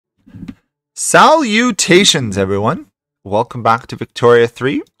Salutations, everyone. Welcome back to Victoria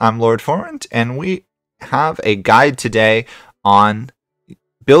 3. I'm Lord Formant, and we have a guide today on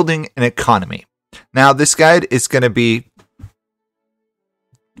building an economy. Now, this guide is going to be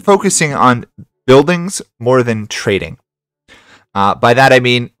focusing on buildings more than trading. By that, I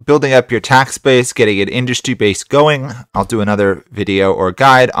mean building up your tax base, getting an industry base going. I'll do another video or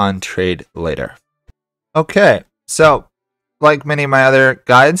guide on trade later. Okay, so like many of my other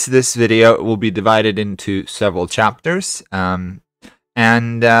guides, this video will be divided into several chapters, and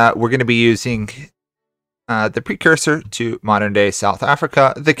we're going to be using the precursor to modern-day South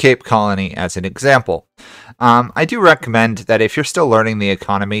Africa, the Cape Colony, as an example. I do recommend that if you're still learning the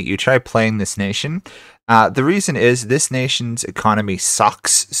economy, you try playing this nation. The reason is this nation's economy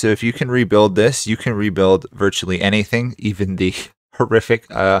sucks, so if you can rebuild this, you can rebuild virtually anything, even the horrific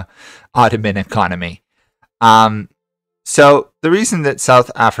Ottoman economy. So the reason that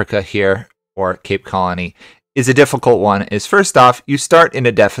South Africa here, or Cape Colony, is a difficult one is, first off, you start in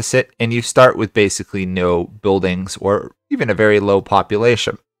a deficit and you start with basically no buildings or even a very low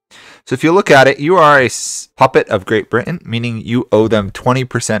population. So if you look at it, you are a puppet of Great Britain, meaning you owe them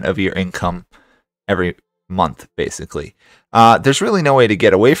 20% of your income every month, basically. There's really no way to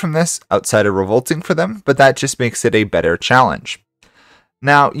get away from this outside of revolting for them, but that just makes it a better challenge.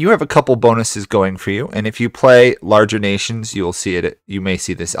 Now, you have a couple bonuses going for you, and if you play larger nations, you may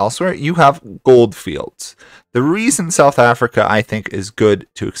see this elsewhere. You have gold fields. The reason South Africa, I think, is good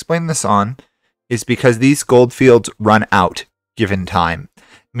to explain this on is because these gold fields run out given time,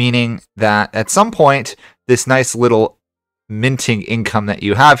 meaning that at some point, this nice little minting income that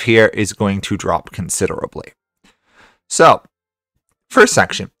you have here is going to drop considerably. So, first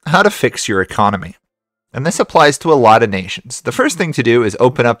section, how to fix your economy. And this applies to a lot of nations. The first thing to do is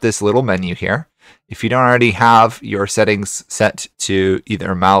open up this little menu here. If you don't already have your settings set to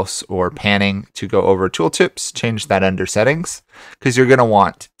either mouse or panning to go over tooltips, change that under settings, because you're going to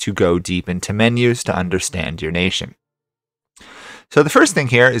want to go deep into menus to understand your nation. So the first thing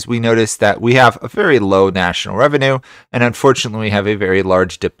here is we notice that we have a very low national revenue, and unfortunately we have a very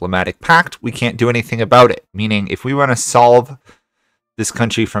large diplomatic pact. We can't do anything about it, meaning if we want to solve this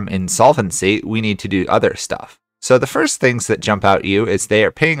country from insolvency, we need to do other stuff. So the first things that jump out at you is they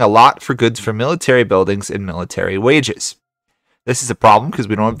are paying a lot for goods for military buildings and military wages. This is a problem because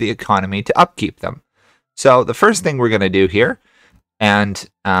we don't have the economy to upkeep them. So the first thing we're going to do here, and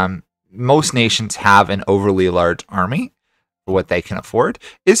most nations have an overly large army for what they can afford,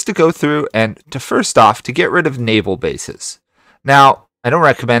 is to go through and first off, to get rid of naval bases. Now, I don't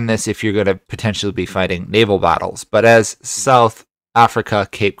recommend this if you're going to potentially be fighting naval battles, but as South Africa,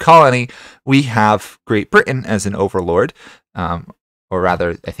 Cape Colony, we have Great Britain as an overlord, or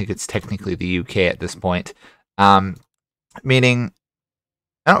rather, I think it's technically the UK at this point, meaning,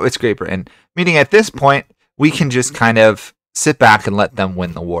 oh, it's Great Britain, meaning at this point, we can just kind of sit back and let them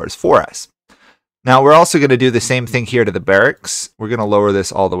win the wars for us. Now, we're also going to do the same thing here to the barracks. We're going to lower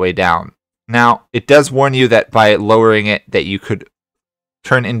this all the way down. Now, it does warn you that by lowering it, that you could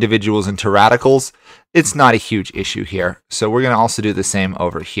turn individuals into radicals. It's not a huge issue here. So we're going to also do the same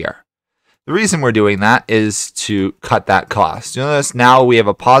over here. The reason we're doing that is to cut that cost. You notice now we have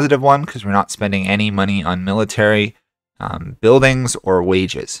a positive one because we're not spending any money on military buildings or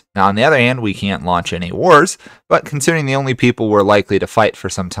wages. Now, on the other hand, we can't launch any wars, but considering the only people we're likely to fight for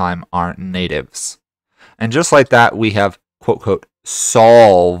some time are natives. And just like that, we have, quote, quote,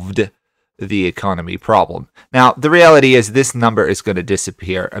 solved the economy problem. Now, the reality is this number is going to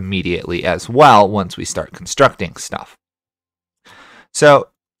disappear immediately as well once we start constructing stuff. So,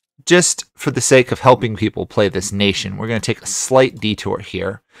 just for the sake of helping people play this nation, we're going to take a slight detour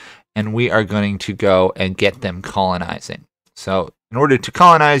here, and we are going to go and get them colonizing. So, in order to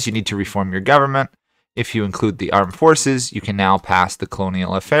colonize, you need to reform your government. If you include the armed forces, you can now pass the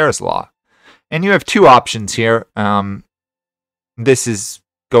colonial affairs law. And you have two options here. This is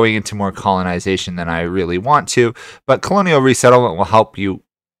going into more colonization than I really want to, but colonial resettlement will help you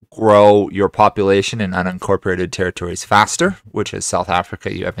grow your population in unincorporated territories faster, which is South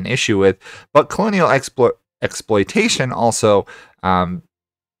Africa you have an issue with, but colonial exploitation also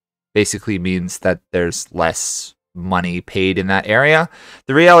basically means that there's less money paid in that area.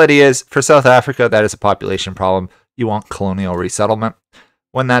 The reality is, for South Africa, that is a population problem. You want colonial resettlement.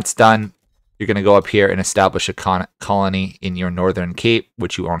 When that's done, you're going to go up here and establish a colony in your northern Cape,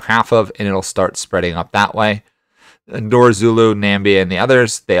 which you own half of, and it'll start spreading up that way. Ndor, Zulu, Nambia, and the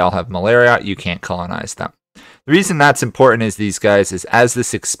others, they all have malaria. You can't colonize them. The reason that's important is these guys is as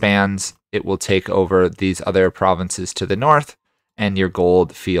this expands, it will take over these other provinces to the north, and your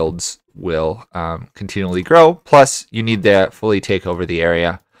gold fields will continually grow. Plus, you need to fully take over the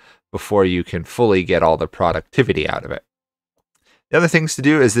area before you can fully get all the productivity out of it. The other things to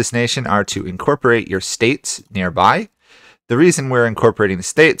do as this nation are to incorporate your states nearby. The reason we're incorporating the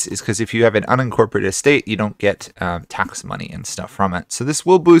states is because if you have an unincorporated state, you don't get tax money and stuff from it. So this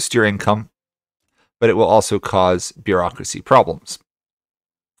will boost your income, but it will also cause bureaucracy problems.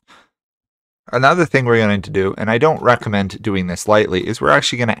 Another thing we're going to do, and I don't recommend doing this lightly, is we're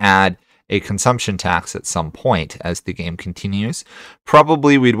actually going to add a consumption tax at some point as the game continues.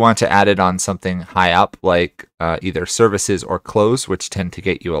 Probably we'd want to add it on something high up like either services or clothes, which tend to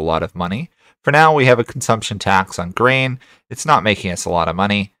get you a lot of money. For now, we have a consumption tax on grain. It's not making us a lot of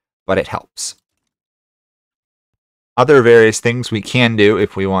money, but it helps. Other various things we can do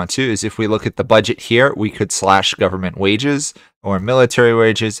if we want to is if we look at the budget here, we could slash government wages or military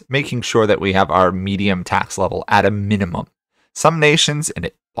wages, making sure that we have our medium tax level at a minimum. Some nations, and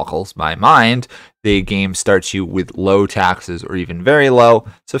it boggles my mind, the game starts you with low taxes or even very low,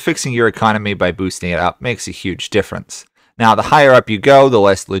 so fixing your economy by boosting it up makes a huge difference. Now, the higher up you go, the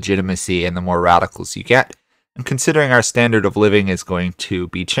less legitimacy and the more radicals you get. And considering our standard of living is going to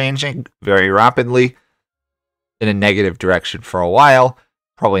be changing very rapidly in a negative direction for a while,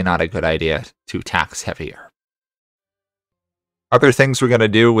 probably not a good idea to tax heavier. Other things we're going to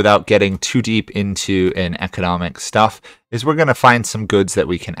do without getting too deep into an economic stuff is we're going to find some goods that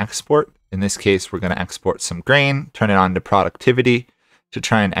we can export. In this case, we're going to export some grain, turn it on to productivity to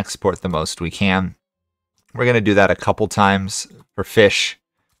try and export the most we can. We're going to do that a couple times for fish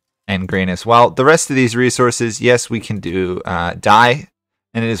and grain as well. The rest of these resources, yes, we can do dye,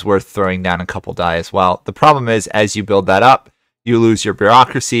 and it is worth throwing down a couple dye as well. The problem is, as you build that up, you lose your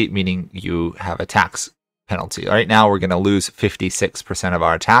bureaucracy, meaning you have a tax penalty. Right now, we're going to lose 56% of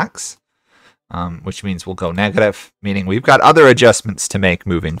our tax, which means we'll go negative, meaning we've got other adjustments to make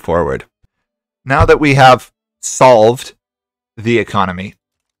moving forward. Now that we have solved the economy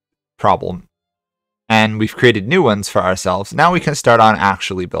problem, and we've created new ones for ourselves, now we can start on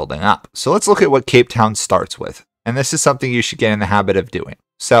actually building up. So let's look at what Cape Town starts with. And this is something you should get in the habit of doing.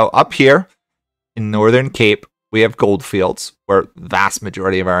 So up here in Northern Cape, we have gold fields, where the vast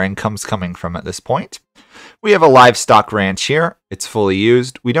majority of our income's coming from at this point. We have a livestock ranch here. It's fully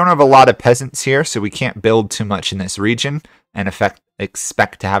used. We don't have a lot of peasants here, so we can't build too much in this region and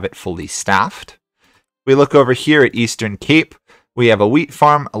expect to have it fully staffed. We look over here at Eastern Cape. We have a wheat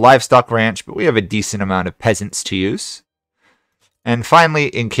farm, a livestock ranch, but we have a decent amount of peasants to use. And finally,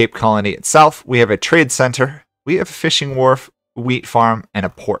 in Cape Colony itself, we have a trade center, we have a fishing wharf, wheat farm, and a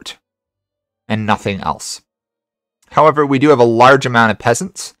port, and nothing else. However, we do have a large amount of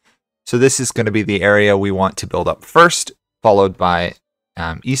peasants, so this is going to be the area we want to build up first, followed by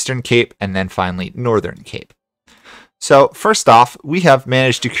Eastern Cape, and then finally Northern Cape. So first off, we have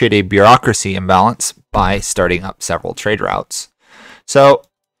managed to create a bureaucracy imbalance by starting up several trade routes. So,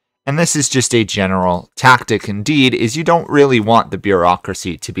 and this is just a general tactic indeed, is you don't really want the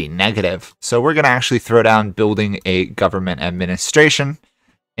bureaucracy to be negative. So we're going to actually throw down building a government administration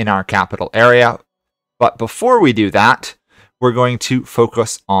in our capital area. But before we do that, we're going to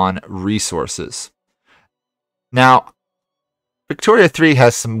focus on resources. Now, Victoria 3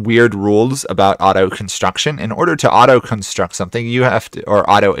 has some weird rules about auto construction. In order to auto construct something, you have to, or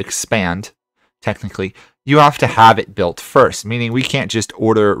auto expand, technically, you have to have it built first, meaning we can't just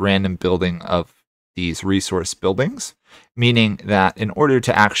order random building of these resource buildings, meaning that in order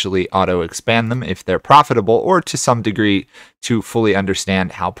to actually auto expand them, if they're profitable, or to some degree to fully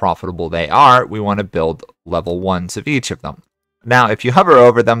understand how profitable they are, we want to build level 1s of each of them. Now, if you hover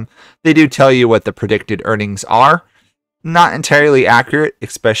over them, they do tell you what the predicted earnings are. Not entirely accurate,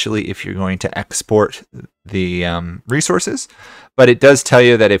 especially if you're going to export the resources, but it does tell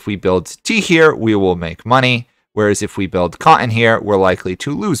you that if we build tea here, we will make money, whereas if we build cotton here, we're likely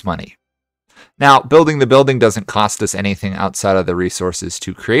to lose money. Now, building the building doesn't cost us anything outside of the resources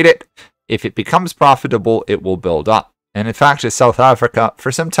to create it. If it becomes profitable, it will build up. And in fact, as South Africa,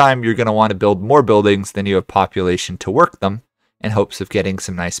 for some time, you're going to want to build more buildings than you have population to work them in hopes of getting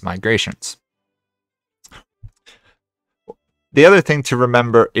some nice migrations. The other thing to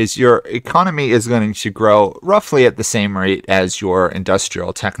remember is your economy is going to grow roughly at the same rate as your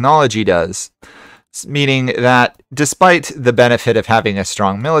industrial technology does, meaning that despite the benefit of having a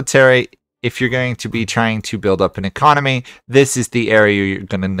strong military, if you're going to be trying to build up an economy, this is the area you're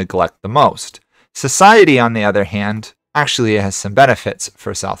going to neglect the most. Society, on the other hand, actually has some benefits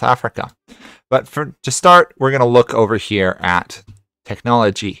for South Africa. But to start, we're going to look over here at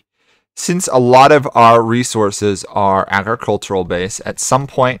technology. Since a lot of our resources are agricultural based, at some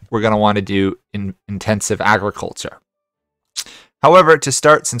point we're going to want to do intensive agriculture. However, to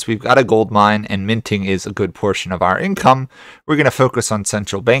start, since we've got a gold mine and minting is a good portion of our income, we're going to focus on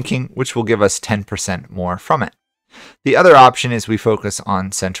central banking, which will give us 10% more from it. The other option is we focus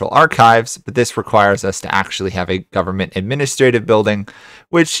on central archives, but this requires us to actually have a government administrative building,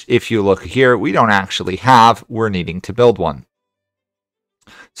 which if you look here, we don't actually have. We're needing to build one.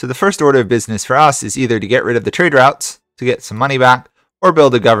 So the first order of business for us is either to get rid of the trade routes to get some money back or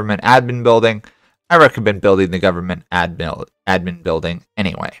build a government admin building. I recommend building the government admin building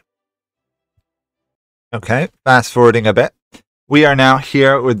anyway. Okay, fast forwarding a bit. We are now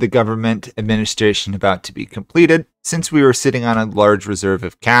here with the government administration about to be completed. Since we were sitting on a large reserve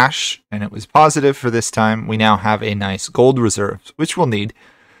of cash and it was positive for this time, we now have a nice gold reserve, which we'll need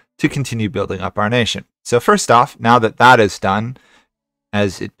to continue building up our nation. So first off, now that that is done,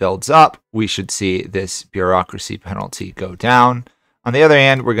 as it builds up, we should see this bureaucracy penalty go down. On the other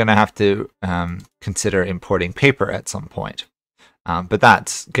hand, we're going to have to consider importing paper at some point. But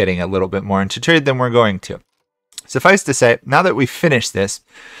that's getting a little bit more into trade than we're going to. Suffice to say, now that we've finished this,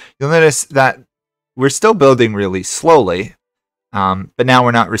 you'll notice that we're still building really slowly, but now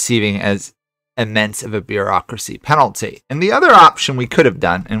we're not receiving as immense of a bureaucracy penalty. And the other option we could have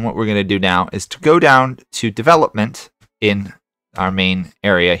done, and what we're going to do now, is to go down to development in our main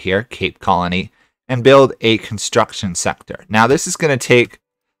area here, Cape Colony, and build a construction sector. Now, this is going to take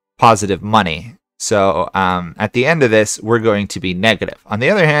positive money. So at the end of this, we're going to be negative. On the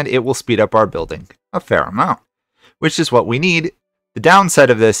other hand, it will speed up our building a fair amount, which is what we need. The downside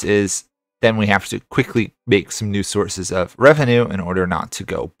of this is then we have to quickly make some new sources of revenue in order not to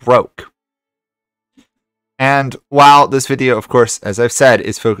go broke. And while this video, of course, as I've said,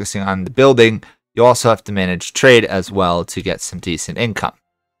 is focusing on the building, you also have to manage trade as well to get some decent income.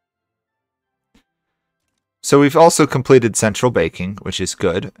 So we've also completed central banking, which is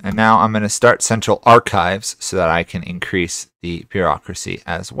good. And now I'm going to start central archives so that I can increase the bureaucracy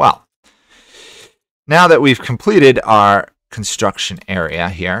as well. Now that we've completed our construction area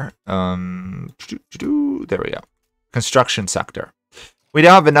here, there we go, construction sector. We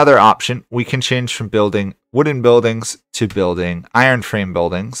now have another option. We can change from building wooden buildings to building iron frame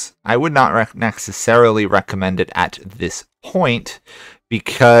buildings. I would not necessarily recommend it at this point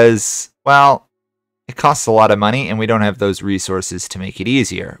because, well, it costs a lot of money and we don't have those resources to make it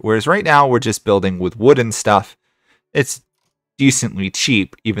easier. Whereas right now we're just building with wooden stuff. It's decently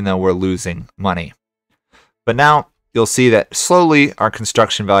cheap, even though we're losing money. But now you'll see that slowly our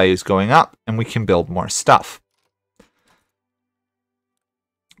construction value is going up and we can build more stuff.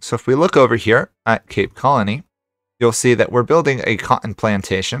 So if we look over here at Cape Colony, you'll see that we're building a cotton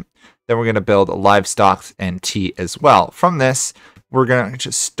plantation. Then we're going to build livestock and tea as well. From this, we're going to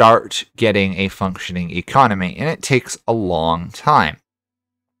just start getting a functioning economy, and it takes a long time.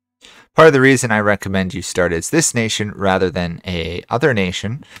 Part of the reason I recommend you start as this nation rather than a other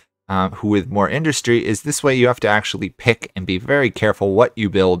nation who with more industry is this way you have to actually pick and be very careful what you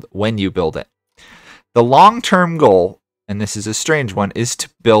build when you build it. The long-term goal, and this is a strange one, is to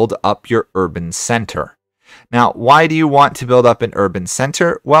build up your urban center. Now, why do you want to build up an urban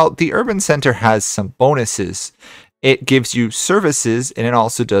center? Well, the urban center has some bonuses. It gives you services, and it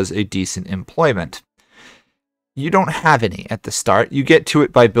also does a decent employment. You don't have any at the start. You get to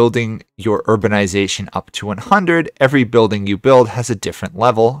it by building your urbanization up to 100. Every building you build has a different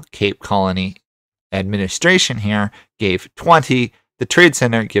level. Cape Colony administration here gave 20. The trade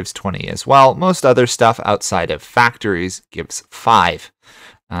center gives 20 as well. Most other stuff outside of factories gives 5.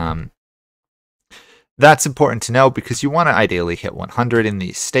 That's important to know because you want to ideally hit 100 in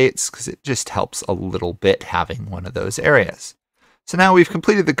these states because it just helps a little bit having one of those areas. So now we've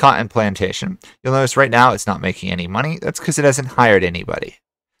completed the cotton plantation. You'll notice right now it's not making any money. That's because it hasn't hired anybody.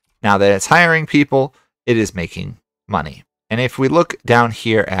 Now that it's hiring people, it is making money. And if we look down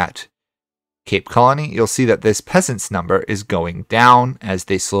here at Cape Colony, you'll see that this peasants number is going down as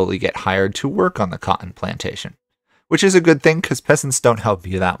they slowly get hired to work on the cotton plantation, which is a good thing because peasants don't help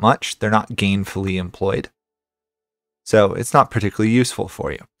you that much. They're not gainfully employed. So it's not particularly useful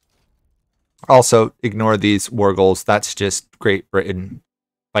for you. Also, ignore these war goals. That's just Great Britain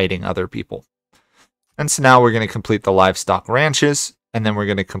fighting other people. And so now we're going to complete the livestock ranches, and then we're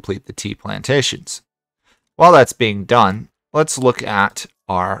going to complete the tea plantations. While that's being done, let's look at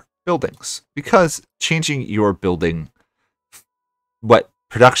our buildings, because changing your building, what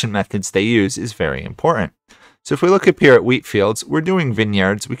production methods they use, is very important. So if we look up here at wheat fields, we're doing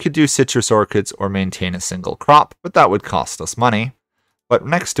vineyards. We could do citrus orchards or maintain a single crop, but that would cost us money. But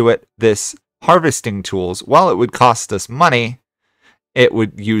next to it, this harvesting tools, while it would cost us money, it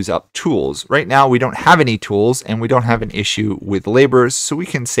would use up tools. Right now, we don't have any tools and we don't have an issue with laborers, so we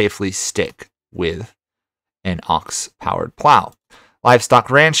can safely stick with an ox-powered plow. Livestock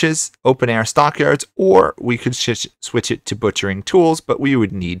ranches, open-air stockyards, or we could switch it to butchering tools, but we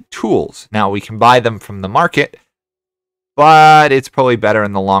would need tools. Now, we can buy them from the market, but it's probably better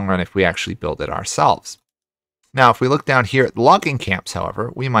in the long run if we actually build it ourselves. Now, if we look down here at the logging camps,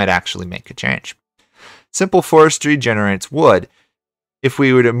 however, we might actually make a change. Simple forestry generates wood. If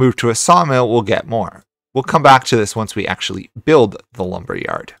we were to move to a sawmill, we'll get more. We'll come back to this once we actually build the lumber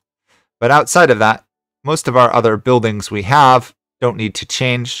yard. But outside of that, most of our other buildings we have don't need to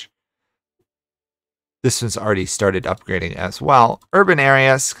change. This one's already started upgrading as well. Urban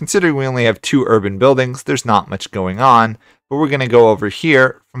areas, considering we only have 2 urban buildings, there's not much going on. But we're going to go over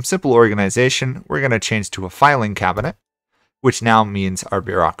here. From simple organization, we're going to change to a filing cabinet, which now means our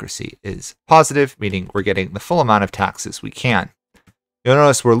bureaucracy is positive, meaning we're getting the full amount of taxes we can. You'll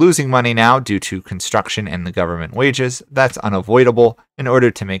notice we're losing money now due to construction and the government wages. That's unavoidable. In order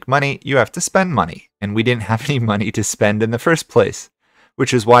to make money, you have to spend money. And we didn't have any money to spend in the first place,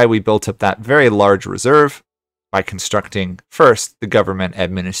 which is why we built up that very large reserve by constructing first the government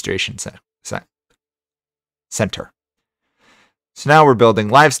administration center. So now we're building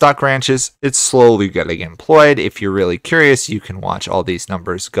livestock ranches. It's slowly getting employed. If you're really curious, you can watch all these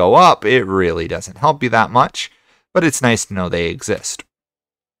numbers go up. It really doesn't help you that much, but it's nice to know they exist.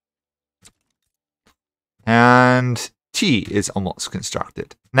 And T is almost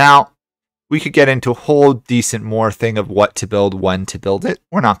constructed. Now, we could get into a whole decent more thing of what to build, when to build it.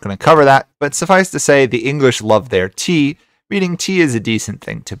 We're not going to cover that, but suffice to say, the English love their tea, meaning tea is a decent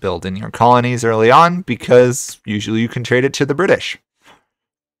thing to build in your colonies early on because usually you can trade it to the British.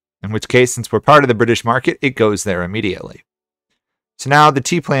 In which case, since we're part of the British market, it goes there immediately. So now the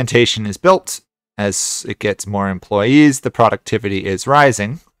tea plantation is built. As it gets more employees, the productivity is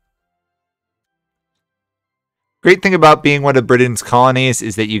rising. Great thing about being one of Britain's colonies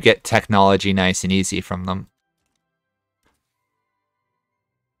is that you get technology nice and easy from them.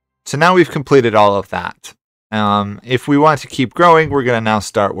 So now we've completed all of that. If we want to keep growing, we're going to now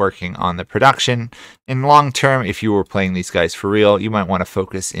start working on the production. In long term, if you were playing these guys for real, you might want to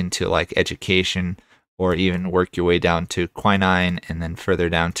focus into like education or even work your way down to quinine and then further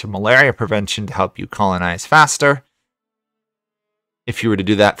down to malaria prevention to help you colonize faster. If you were to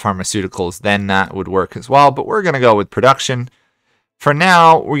do that, pharmaceuticals, then that would work as well. But we're going to go with production. For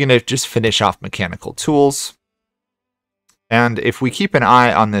now, we're going to just finish off mechanical tools. And if we keep an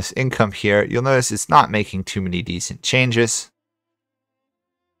eye on this income here, you'll notice it's not making too many decent changes.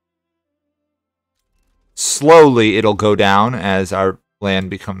 Slowly, it'll go down as our land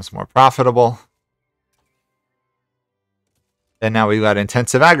becomes more profitable. And now we've got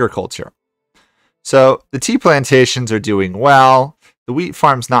intensive agriculture. So the tea plantations are doing well. The wheat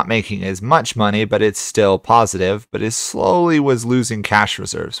farm's not making as much money, but it's still positive, but it slowly was losing cash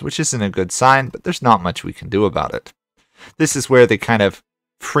reserves, which isn't a good sign, but there's not much we can do about it. This is where the kind of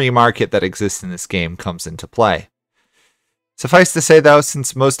free market that exists in this game comes into play. Suffice to say, though,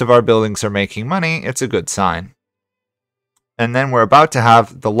 since most of our buildings are making money, it's a good sign. And then we're about to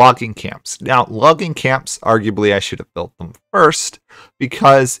have the logging camps. Now, logging camps, arguably I should have built them first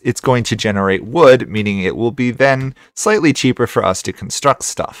because it's going to generate wood, meaning it will be then slightly cheaper for us to construct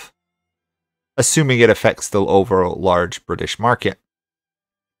stuff, assuming it affects the overall large British market,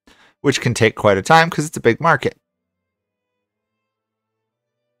 which can take quite a time because it's a big market.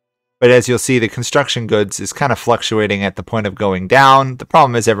 But as you'll see, the construction goods is kind of fluctuating at the point of going down. The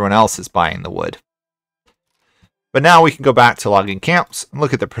problem is everyone else is buying the wood. But now we can go back to logging camps and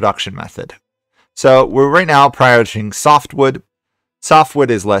look at the production method. So we're right now prioritizing softwood. Softwood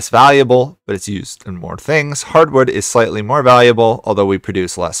is less valuable, but it's used in more things. Hardwood is slightly more valuable, although we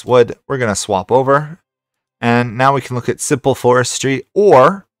produce less wood. We're going to swap over. And now we can look at simple forestry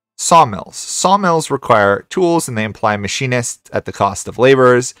or sawmills. Sawmills require tools and they imply machinists at the cost of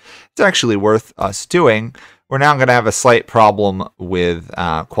laborers. It's actually worth us doing. We're now going to have a slight problem with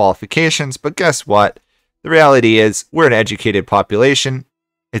qualifications, but guess what? The reality is we're an educated population.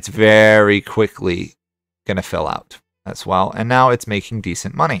 It's very quickly going to fill out as well. And now it's making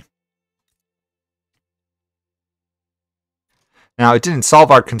decent money. Now, it didn't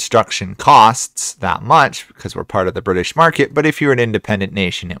solve our construction costs that much because we're part of the British market, but if you're an independent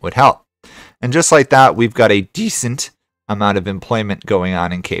nation, it would help. And just like that, we've got a decent amount of employment going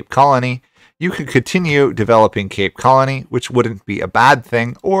on in Cape Colony. You could continue developing Cape Colony, which wouldn't be a bad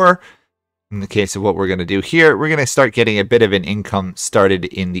thing, or in the case of what we're going to do here, we're going to start getting a bit of an income started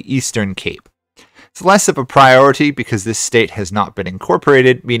in the Eastern Cape. It's less of a priority because this state has not been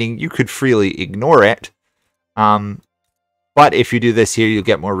incorporated, meaning you could freely ignore it. But if you do this here, you'll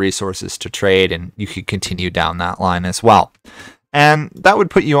get more resources to trade and you could continue down that line as well. And that would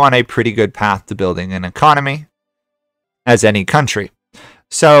put you on a pretty good path to building an economy as any country.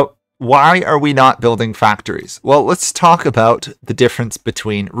 So why are we not building factories? Well, let's talk about the difference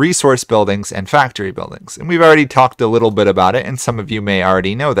between resource buildings and factory buildings. And we've already talked a little bit about it, and some of you may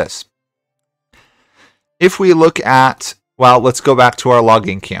already know this. If we look at, well, let's go back to our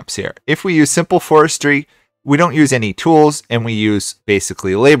logging camps here. If we use simple forestry, we don't use any tools, and we use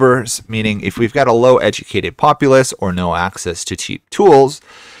basically laborers, meaning if we've got a low educated populace or no access to cheap tools,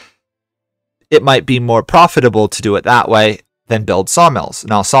 it might be more profitable to do it that way than build sawmills.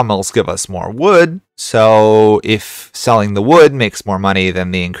 Now, sawmills give us more wood, so if selling the wood makes more money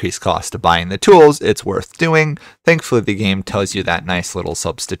than the increased cost of buying the tools, it's worth doing. Thankfully, the game tells you that nice little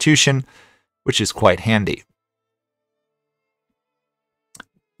substitution, which is quite handy.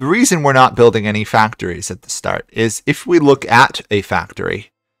 The reason we're not building any factories at the start is if we look at a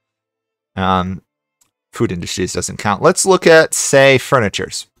factory, food industries doesn't count. Let's look at, say,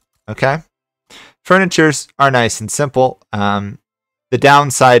 furnitures, okay? Furnitures are nice and simple. The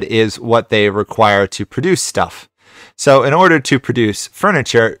downside is what they require to produce stuff. So in order to produce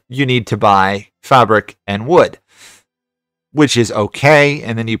furniture, you need to buy fabric and wood, which is okay,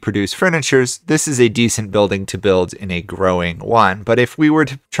 and then you produce furnitures. This is a decent building to build in a growing one. But if we were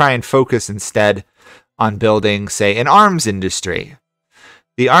to try and focus instead on building, say, an arms industry,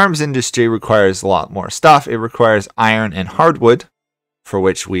 the arms industry requires a lot more stuff. It requires iron and hardwood, for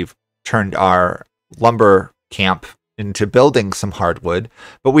which we've turned our lumber camp into building some hardwood,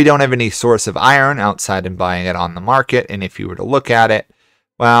 but we don't have any source of iron outside of buying it on the market. And if you were to look at it,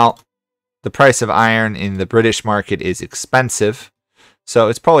 well, the price of iron in the British market is expensive, so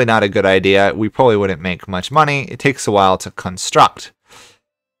it's probably not a good idea. We probably wouldn't make much money. It takes a while to construct.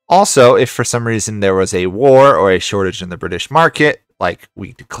 Also, if for some reason there was a war or a shortage in the British market, like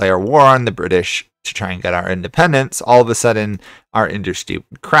we declare war on the British to try and get our independence, all of a sudden our industry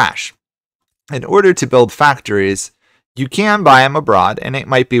would crash. In order to build factories, you can buy them abroad, and it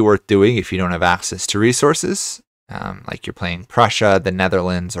might be worth doing if you don't have access to resources. Like you're playing Prussia, the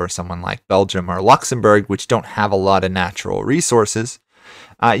Netherlands, or someone like Belgium or Luxembourg, which don't have a lot of natural resources.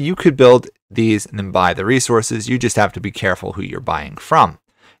 You could build these and then buy the resources. You just have to be careful who you're buying from.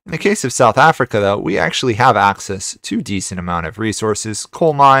 In the case of South Africa, though, we actually have access to a decent amount of resources,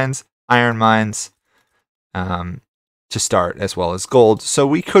 coal mines, iron mines, to start, as well as gold. So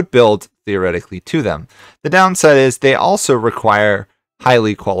we could build theoretically to them. The downside is they also require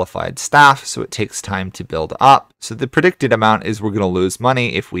highly qualified staff, so it takes time to build up. So the predicted amount is we're going to lose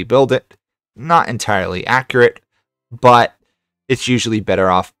money if we build it. Not entirely accurate, but it's usually better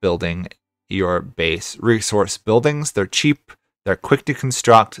off building your base resource buildings. They're cheap, they're quick to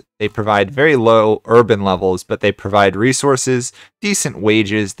construct, they provide very low urban levels, but they provide resources, decent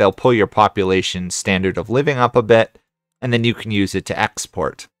wages, they'll pull your population standard of living up a bit, and then you can use it to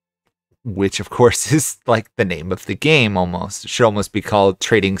export, which of course is like the name of the game almost. It should almost be called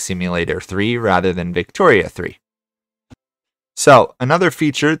Trading Simulator 3 rather than Victoria 3. So another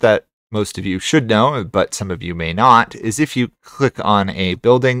feature that most of you should know, but some of you may not, is if you click on a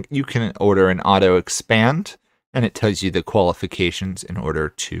building, you can order an auto expand, and it tells you the qualifications in order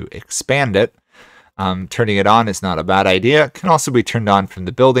to expand it. Turning it on is not a bad idea. It can also be turned on from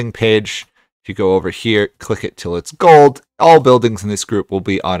the building page. If you go over here, click it till it's gold, all buildings in this group will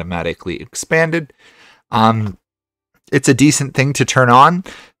be automatically expanded. It's a decent thing to turn on.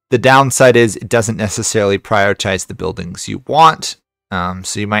 The downside is it doesn't necessarily prioritize the buildings you want.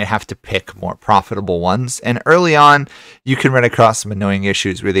 So you might have to pick more profitable ones. And early on, you can run across some annoying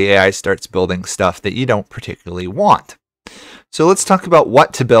issues where the AI starts building stuff that you don't particularly want. So let's talk about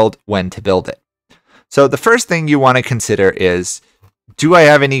what to build, when to build it. So the first thing you want to consider is, do I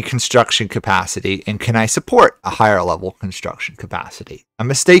have any construction capacity, and can I support a higher level construction capacity? A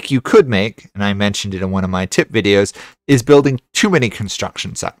mistake you could make, and I mentioned it in one of my tip videos, is building too many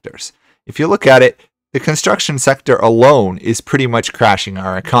construction sectors. If you look at it, the construction sector alone is pretty much crashing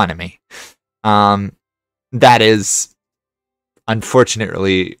our economy. That is,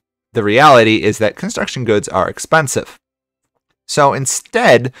 unfortunately, the reality is that construction goods are expensive. So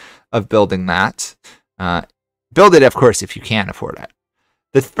instead of building that, build it, of course, if you can afford it.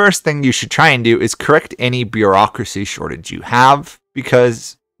 The first thing you should try and do is correct any bureaucracy shortage you have,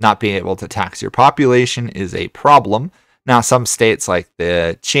 because not being able to tax your population is a problem. Now, some states like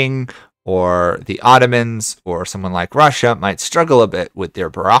the Qing or the Ottomans or someone like Russia might struggle a bit with their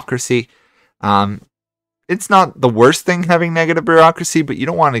bureaucracy. It's not the worst thing having negative bureaucracy, but you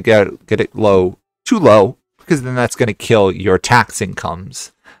don't want to get it too low, because then that's going to kill your tax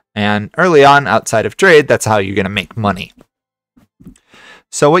incomes. And early on, outside of trade, that's how you're going to make money.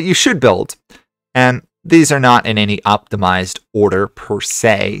 So what you should build, and these are not in any optimized order per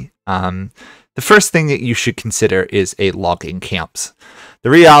se. The first thing that you should consider is a logging camps. The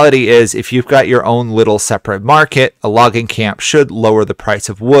reality is, if you've got your own little separate market, a logging camp should lower the price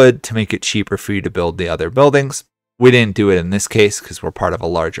of wood to make it cheaper for you to build the other buildings. We didn't do it in this case because we're part of a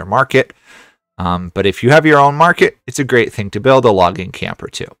larger market. But if you have your own market, it's a great thing to build a logging camp or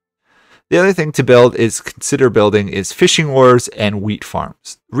two. The other thing to consider building is fishing wharves and wheat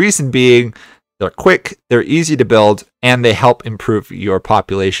farms. Reason being, they're quick, they're easy to build, and they help improve your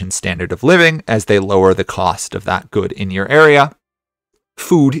population standard of living as they lower the cost of that good in your area.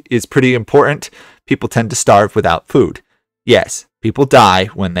 Food is pretty important. People tend to starve without food. Yes, people die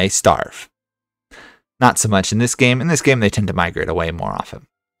when they starve. Not so much in this game. In this game, they tend to migrate away more often.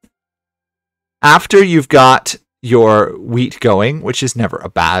 After you've got your wheat going, which is never a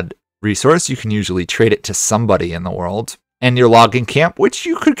bad resource, you can usually trade it to somebody in the world, and your logging camp, which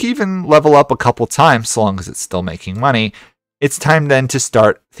you could even level up a couple times so long as it's still making money, it's time then to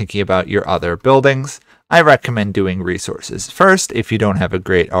start thinking about your other buildings. I recommend doing resources first if you don't have a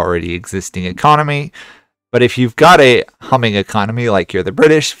great already existing economy. But if you've got a humming economy like you're the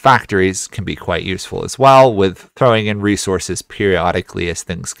British, factories can be quite useful as well, with throwing in resources periodically as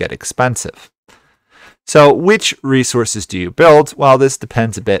things get expensive. So which resources do you build? Well, this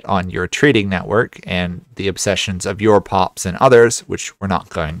depends a bit on your trading network and the obsessions of your pops and others, which we're not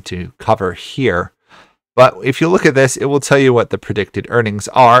going to cover here. But if you look at this, it will tell you what the predicted earnings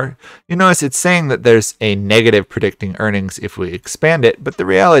are. You notice it's saying that there's a negative predicting earnings if we expand it, but the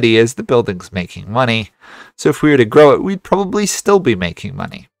reality is the building's making money. So if we were to grow it, we'd probably still be making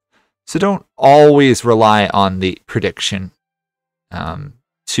money. So don't always rely on the prediction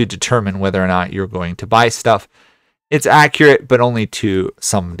to determine whether or not you're going to buy stuff. It's accurate, but only to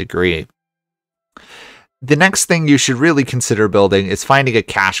some degree. The next thing you should really consider building is finding a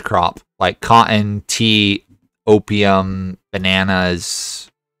cash crop like cotton, tea, opium, bananas,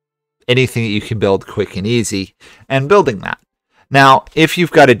 anything that you can build quick and easy, and building that. Now, if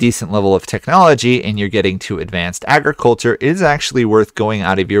you've got a decent level of technology and you're getting to advanced agriculture, it is actually worth going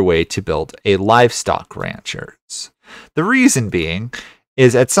out of your way to build a livestock ranchers. The reason being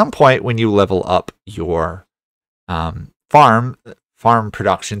is at some point when you level up your farm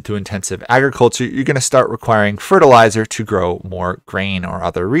production through intensive agriculture, you're going to start requiring fertilizer to grow more grain or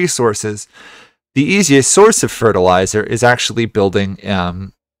other resources. The easiest source of fertilizer is actually building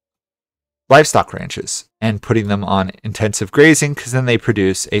livestock ranches and putting them on intensive grazing, because then they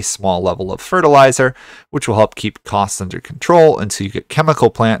produce a small level of fertilizer, which will help keep costs under control until you get chemical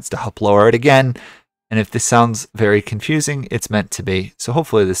plants to help lower it again. And if this sounds very confusing, it's meant to be. So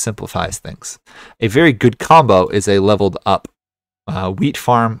hopefully this simplifies things. A very good combo is a leveled up wheat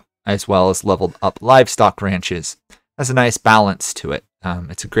farm as well as leveled up livestock ranches. Has a nice balance to it.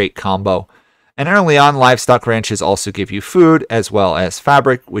 It's a great combo. And early on, livestock ranches also give you food as well as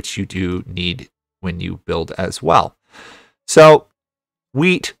fabric, which you do need when you build as well. So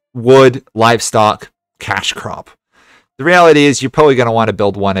wheat, wood, livestock, cash crop. The reality is you're probably going to want to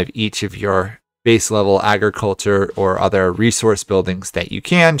build one of each of your base level agriculture or other resource buildings that you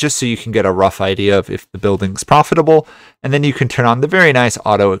can, just so you can get a rough idea of if the building's profitable. And then you can turn on the very nice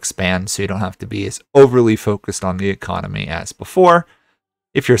auto expand so you don't have to be as overly focused on the economy as before.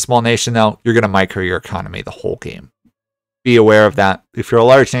 If you're a small nation, though, you're going to micro your economy the whole game. Be aware of that. If you're a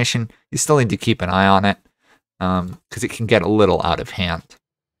large nation, you still need to keep an eye on it because it can get a little out of hand.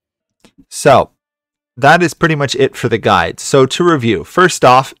 So that is pretty much it for the guide. So to review, first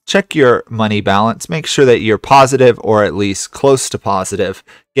off, check your money balance. Make sure that you're positive or at least close to positive,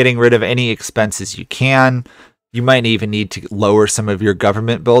 getting rid of any expenses you can. You might even need to lower some of your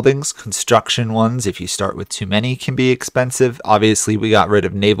government buildings. Construction ones, if you start with too many, can be expensive. Obviously, we got rid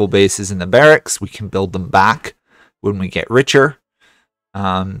of naval bases and the barracks. We can build them back when we get richer.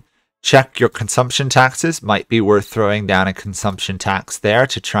 Check your consumption taxes. Might be worth throwing down a consumption tax there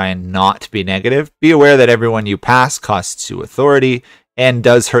to try and not be negative. Be aware that everyone you pass costs you authority and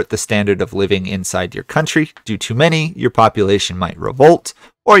does hurt the standard of living inside your country. Do too many, your population might revolt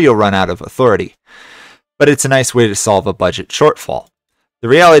or you'll run out of authority. But it's a nice way to solve a budget shortfall. The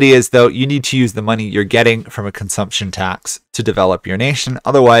reality is, though, you need to use the money you're getting from a consumption tax to develop your nation.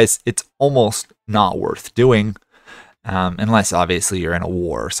 Otherwise, it's almost not worth doing. Unless obviously you're in a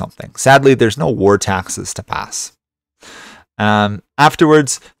war or something. Sadly, there's no war taxes to pass.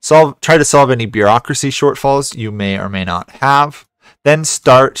 Afterwards, try to solve any bureaucracy shortfalls you may or may not have. Then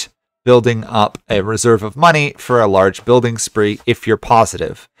start building up a reserve of money for a large building spree if you're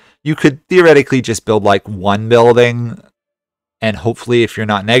positive. You could theoretically just build like one building, and hopefully if you're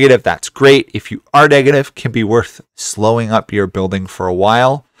not negative, that's great. If you are negative, it can be worth slowing up your building for a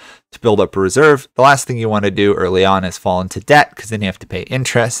while. to build up a reserve. The last thing you want to do early on is fall into debt, because then you have to pay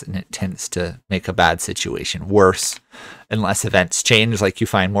interest, and it tends to make a bad situation worse unless events change, like you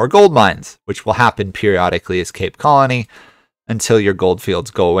find more gold mines, which will happen periodically as Cape Colony until your gold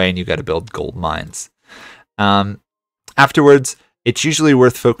fields go away and you got to build gold mines. Afterwards, it's usually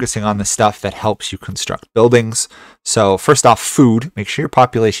worth focusing on the stuff that helps you construct buildings. So first off, food. Make sure your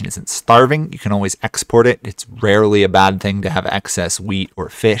population isn't starving. You can always export it. It's rarely a bad thing to have excess wheat or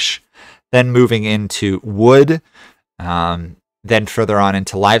fish. Then moving into wood. Then further on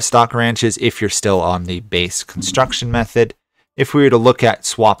into livestock ranches if you're still on the base construction method. If we were to look at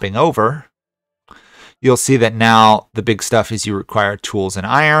swapping over, you'll see that now the big stuff is you require tools and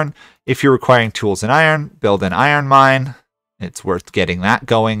iron. If you're requiring tools and iron, build an iron mine. It's worth getting that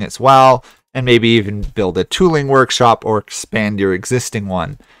going as well, and maybe even build a tooling workshop or expand your existing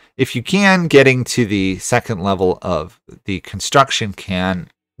one. If you can, getting to the second level of the construction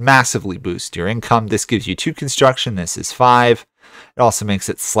can massively boost your income. This gives you 2 construction. This is 5. It also makes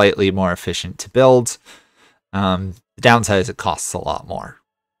it slightly more efficient to build. The downside is it costs a lot more.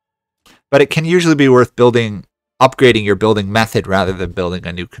 But it can usually be worth upgrading your building method rather than building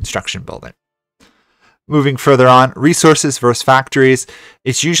a new construction building. Moving further on, resources versus factories.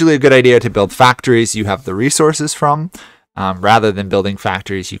 It's usually a good idea to build factories you have the resources from, rather than building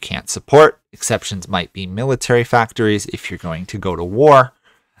factories you can't support. Exceptions might be military factories if you're going to go to war,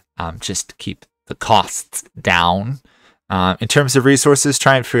 just to keep the costs down. In terms of resources,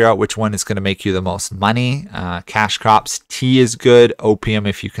 try and figure out which one is going to make you the most money. Cash crops, tea is good. Opium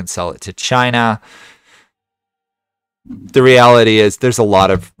if you can sell it to China. The reality is there's a lot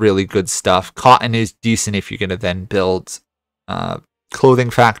of really good stuff. Cotton is decent if you're going to then build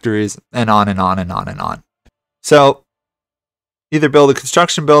clothing factories, and on and on and on and on. So either build a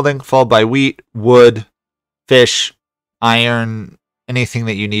construction building followed by wheat, wood, fish, iron, anything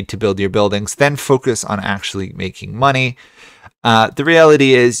that you need to build your buildings, then focus on actually making money. The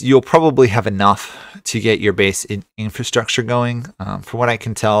reality is you'll probably have enough to get your base infrastructure going. From what I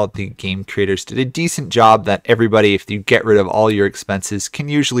can tell, the game creators did a decent job that everybody, if you get rid of all your expenses, can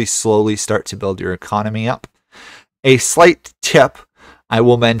usually slowly start to build your economy up. A slight tip I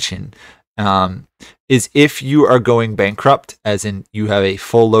will mention is if you are going bankrupt, as in you have a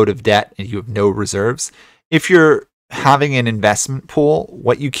full load of debt and you have no reserves, if you're having an investment pool,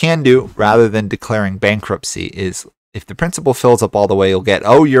 what you can do rather than declaring bankruptcy is, if the principal fills up all the way, you'll get,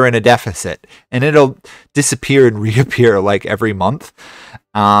 oh, you're in a deficit, and it'll disappear and reappear like every month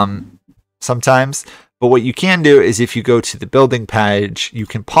sometimes. But what you can do is if you go to the building page, you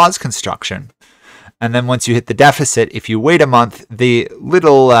can pause construction. And then once you hit the deficit, if you wait a month, the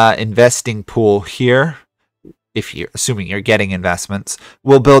little investing pool here, if you're assuming you're getting investments,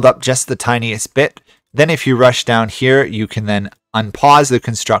 will build up just the tiniest bit. Then if you rush down here, you can then unpause the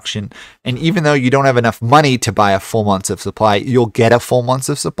construction. And even though you don't have enough money to buy a full month of supply, you'll get a full month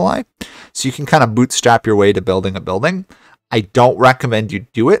of supply. So you can kind of bootstrap your way to building a building. I don't recommend you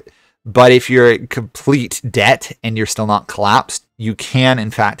do it, but if you're in complete debt and you're still not collapsed, you can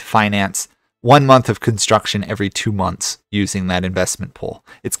in fact finance 1 month of construction every 2 months using that investment pool.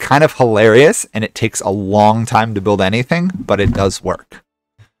 It's kind of hilarious and it takes a long time to build anything, but it does work.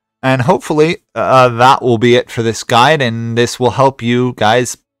 And hopefully that will be it for this guide, and this will help you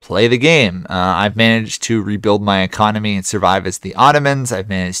guys play the game. I've managed to rebuild my economy and survive as the Ottomans. I've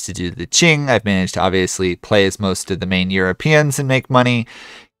managed to do the Qing. I've managed to obviously play as most of the main Europeans and make money.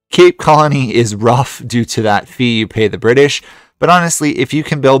 Cape Colony is rough due to that fee you pay the British. But honestly, if you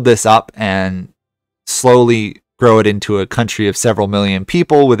can build this up and slowly grow it into a country of several million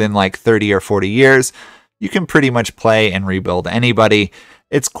people within like 30 or 40 years, you can pretty much play and rebuild anybody.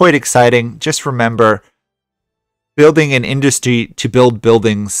 It's quite exciting. Just remember, building an industry to build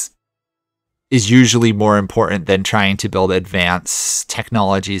buildings is usually more important than trying to build advanced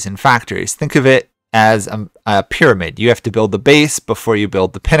technologies and factories. Think of it as a pyramid. You have to build the base before you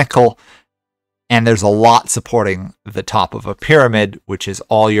build the pinnacle. And there's a lot supporting the top of a pyramid, which is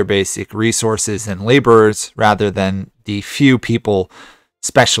all your basic resources and laborers, rather than the few people,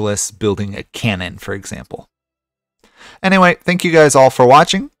 specialists building a cannon, for example. Anyway, thank you guys all for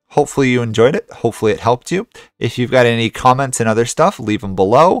watching. Hopefully you enjoyed it. Hopefully it helped you. If you've got any comments and other stuff, leave them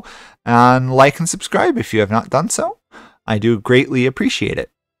below. And like and subscribe if you have not done so. I do greatly appreciate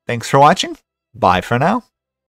it. Thanks for watching. Bye for now.